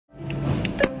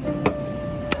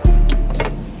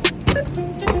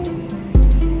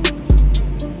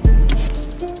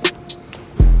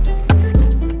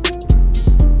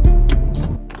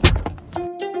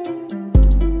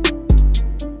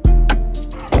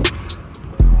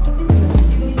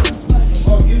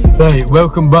Right,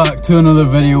 welcome back to another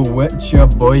video with your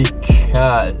boy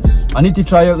Kaz. I need to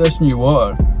try out this new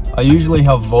water. I usually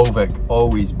have Volvic,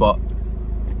 always, but...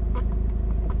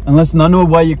 And listen, I know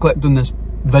why you clicked on this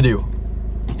video.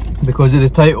 Because of the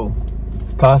title,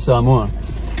 CASA AMOR.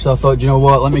 So I thought, you know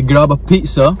what, let me grab a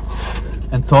pizza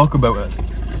and talk about it.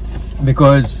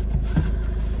 Because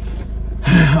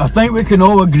I think we can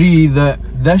all agree that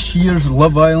this year's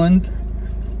Love Island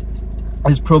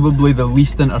is probably the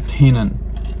least entertaining.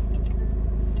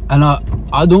 And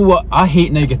I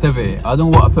hate negativity. I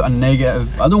don't want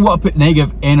to put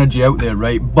negative energy out there,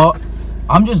 right? But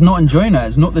I'm just not enjoying it.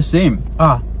 It's not the same.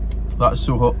 Ah, that's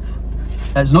so hot.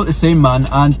 It's not the same, man.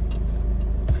 And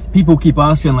people keep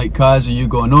asking, like, Kaz, are you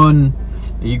going on?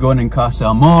 Are you going in CASA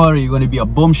AMOR? Are you going to be a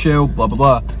bombshell? Blah, blah,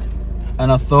 blah.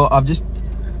 And I thought,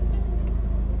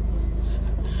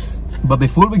 But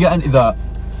before we get into that,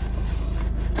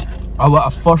 I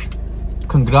want to first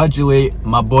congratulate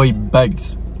my boy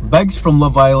Biggs. Biggs from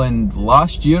Love Island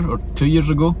last year or 2 years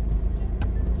ago.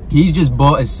 He's just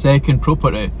bought his second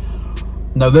property.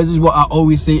 Now this is what I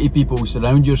always say to people: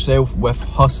 surround yourself with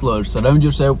hustlers, surround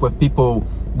yourself with people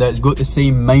that's got the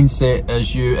same mindset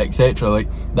as you, etc. Like,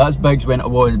 that's Biggs went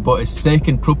away and bought his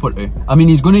second property. I mean,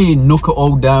 he's going to knock it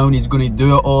all down, he's going to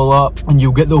do it all up, and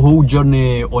you'll get the whole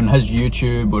journey on his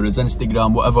YouTube or his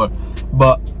Instagram, whatever.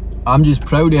 But I'm just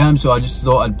proud of him, so I just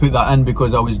thought I'd put that in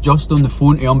because I was just on the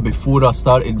phone to him before I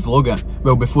started vlogging.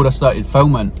 Well, before I started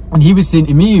filming. And he was saying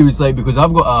to me, he was like, because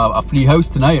I've got a free house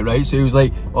tonight, right? So he was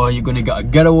like, oh, you're going to get a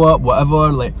girl up,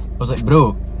 whatever. Like, I was like,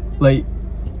 bro, like,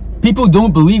 people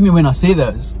don't believe me when I say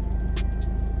this.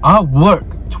 I work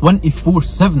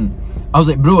 24/7. I was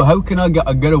like, bro, how can I get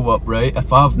a girl up, right,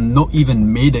 if I've not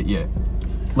even made it yet?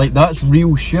 Like, that's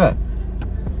real shit.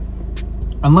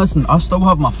 And listen, I still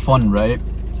have my fun, right?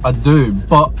 I do,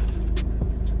 but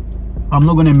I'm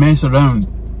not going to mess around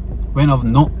when I've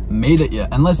not made it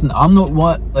yet. And listen, I'm not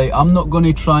going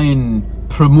to try and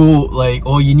promote, like,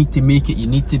 oh, you need to make it, you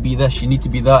need to be this, you need to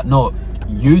be that. No,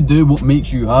 you do what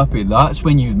makes you happy. That's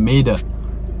when you've made it.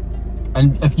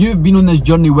 And if you've been on this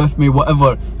journey with me,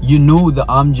 whatever, you know that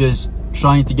I'm just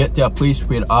trying to get to a place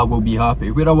where I will be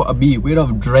happy, where I want to be, where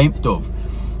I've dreamt of.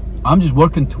 I'm just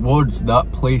working towards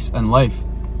that place in life.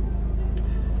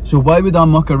 So why would I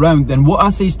muck around? And what I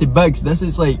say to Biggs, this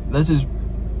is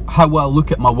how I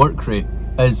look at my work rate,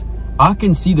 is I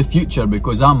can see the future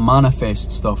because I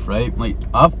manifest stuff, right? Like,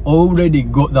 I've already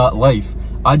got that life.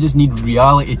 I just need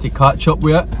reality to catch up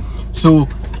with it. So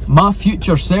my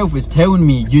future self is telling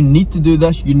me, you need to do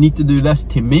this, you need to do this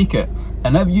to make it.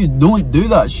 And if you don't do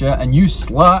that shit and you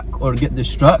slack or get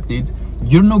distracted,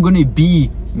 you're not going to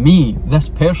be me, this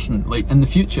person, like, in the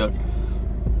future.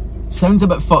 Sounds a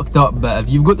bit fucked up, but if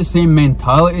you've got the same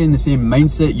mentality and the same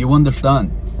mindset, you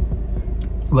understand.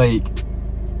 Like,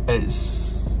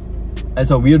 it's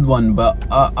a weird one, but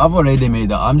I've already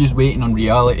made it. I'm just waiting on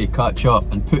reality to catch up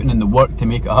and putting in the work to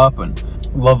make it happen.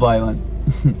 Love Island.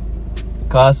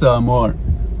 CASA AMOR.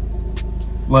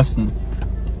 Listen,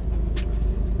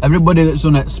 everybody that's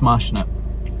on it smashing it,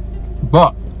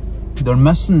 but they're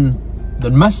missing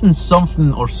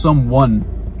something or someone.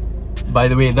 By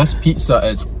the way, this pizza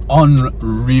is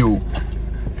unreal.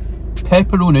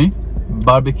 Pepperoni,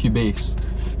 barbecue base,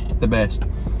 the best.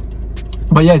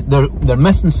 But yes, they're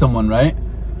missing someone, right?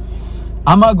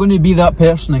 Am I going to be that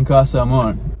person in CASA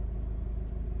AMOR?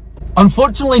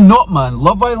 Unfortunately not, man.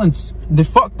 Love Island, they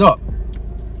fucked up.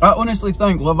 I honestly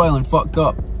think Love Island fucked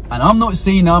up. And I'm not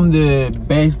saying I'm the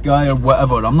best guy or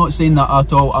whatever. I'm not saying that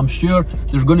at all. I'm sure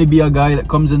there's going to be a guy that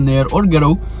comes in there, or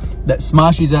girl, that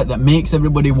smashes it, that makes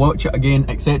everybody watch it again,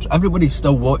 etc. Everybody's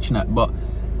still watching it, but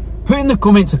put in the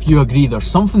comments if you agree there's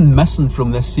something missing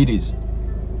from this series.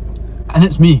 And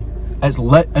it's me. It's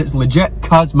legit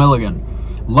Kaz Milligan.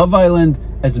 Love Island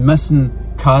is missing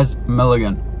Kaz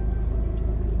Milligan.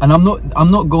 And I'm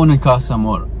not going in CASA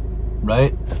AMOR,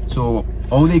 right? So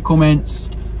all the comments,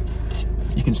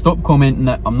 you can stop commenting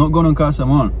it. I'm not going on CASA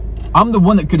AMOR. I'm the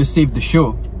one that could have saved the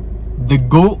show. The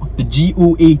GOAT, the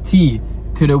GOAT,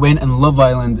 could have went in Love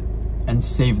Island and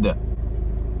saved it.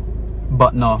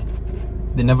 But no,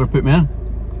 they never put me in.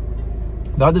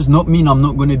 That does not mean I'm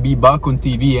not going to be back on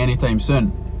TV anytime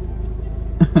soon.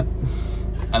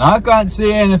 And I can't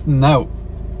say anything now.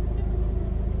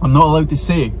 I'm not allowed to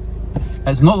say.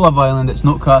 It's not Love Island, it's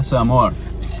not CASA AMOR.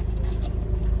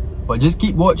 But just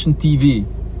keep watching TV.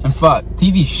 In fact,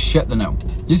 TV's shit now.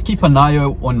 Just keep an eye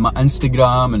out on my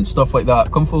Instagram and stuff like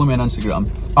that. Come follow me on Instagram.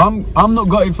 I'm not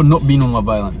gutted for not being on Love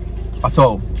Island at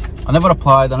all. I never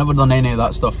applied, I never done any of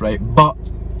that stuff, right? But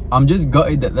I'm just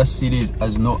gutted that this series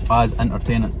is not as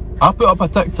entertaining. I put up a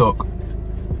TikTok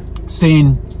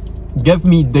saying give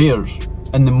me theirs,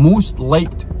 and the most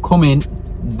liked comment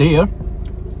there,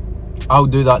 I'll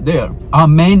do that there. I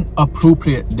meant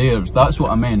appropriate theirs, that's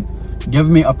what I meant. Give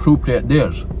me appropriate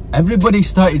theirs. Everybody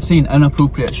started saying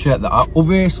inappropriate shit that I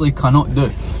obviously cannot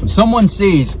do. Someone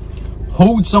says,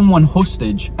 hold someone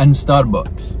hostage in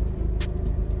Starbucks.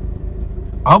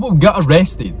 I will get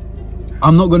arrested.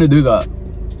 I'm not going to do that.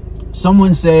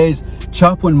 Someone says,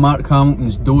 chap on Mark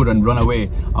Hamilton's door and run away.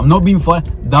 I'm not being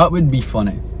funny. That would be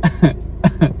funny.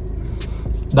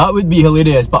 That would be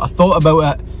hilarious. But I thought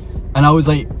about it and I was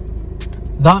like,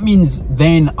 that means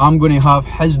then I'm going to have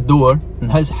his door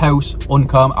and his house on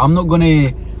camera. I'm not going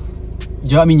to, do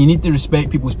you know what I mean? You need to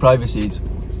respect people's privacies,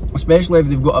 especially if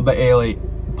they've got a bit of like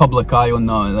public eye on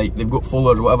that, like they've got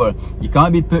followers or whatever. You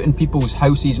can't be putting people's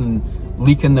houses and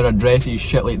leaking their addresses,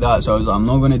 shit like that. So I was like, I'm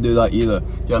not going to do that either. Do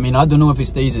you know what I mean? I don't know if he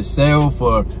stays himself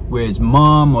or with his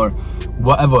mum or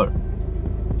whatever.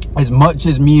 As much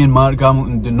as me and Mark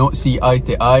Hamilton do not see eye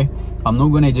to eye, I'm not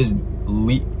going to just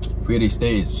leak where he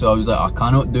stays. So I was like, I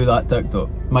cannot do that TikTok.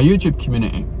 My YouTube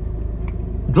community,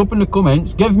 drop in the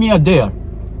comments, give me a dare.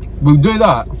 We'll do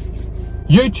that.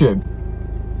 YouTube,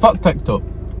 fuck TikTok.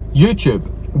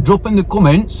 YouTube, drop in the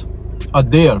comments a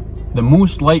dare. The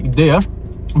most liked dare.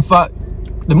 In fact,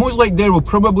 the most liked dare will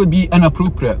probably be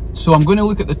inappropriate. So I'm going to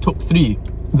look at the top 3.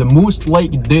 The most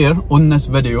liked dare on this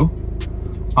video,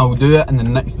 I'll do it in the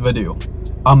next video.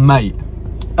 I might.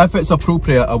 If it's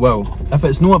appropriate, I will. If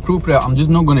it's not appropriate, I'm just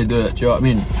not going to do it. Do you know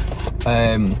what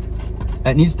I mean?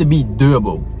 It needs to be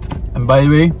doable. And by the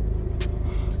way,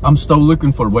 I'm still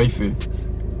looking for waifu.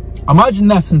 Imagine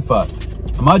this, in fact.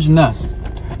 Imagine this.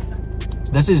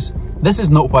 This is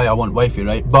not why I want waifu,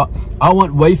 right? But I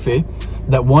want waifu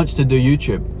that wants to do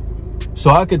YouTube. So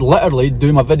I could literally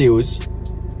do my videos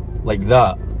like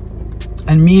that.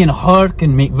 And me and her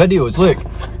can make videos. Look.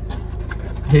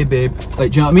 Hey babe.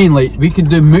 Like, do you know what I mean? Like, we could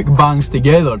do mukbangs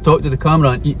together, talk to the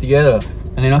camera and eat together.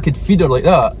 And then I could feed her like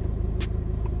that.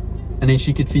 And then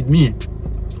she could feed me.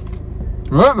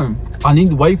 Right, man? I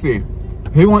need wifey.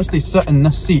 Who wants to sit in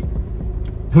this seat?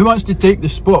 Who wants to take the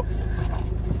spot?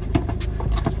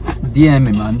 DM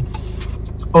me, man.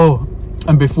 Oh,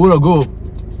 and before I go,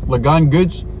 Milligan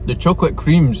goods, the chocolate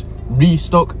creams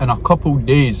restock in a couple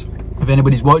days. If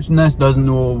anybody's watching this, doesn't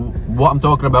know what I'm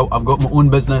talking about, I've got my own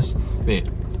business. Wait,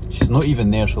 she's not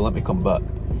even there, so let me come back.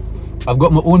 I've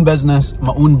got my own business,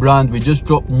 my own brand. We just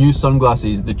dropped new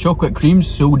sunglasses. The chocolate creams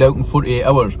sold out in 48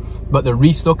 hours, but they're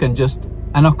restocking just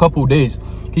in a couple days.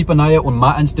 Keep an eye out on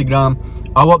my Instagram.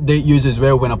 I'll update you as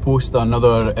well when I post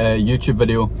another YouTube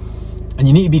video. And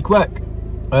you need to be quick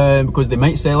because they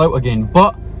might sell out again.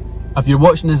 But if you're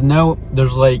watching this now,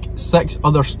 there's like 6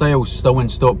 other styles still in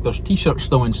stock. There's t-shirts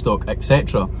still in stock,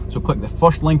 etc. So click the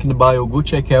first link in the bio, go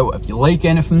check out. If you like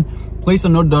anything, place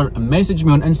an order and message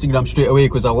me on Instagram straight away,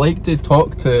 because I like to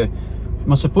talk to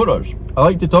my supporters. I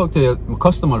like to talk to my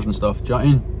customers and stuff, do you know what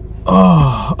I mean?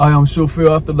 Oh, I am so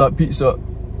full after that pizza.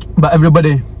 But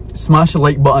everybody, smash the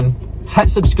like button, hit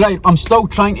subscribe. I'm still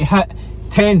trying to hit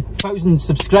 10,000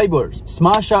 subscribers.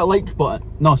 Smash that like button.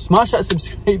 No, smash that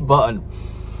subscribe button.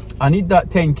 I need that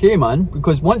 10k, man,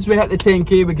 because once we hit the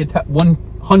 10k, we could hit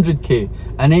 100k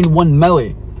and then 1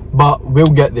 milli. But we'll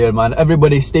get there, man.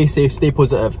 Everybody stay safe, stay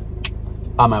positive.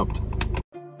 I'm out.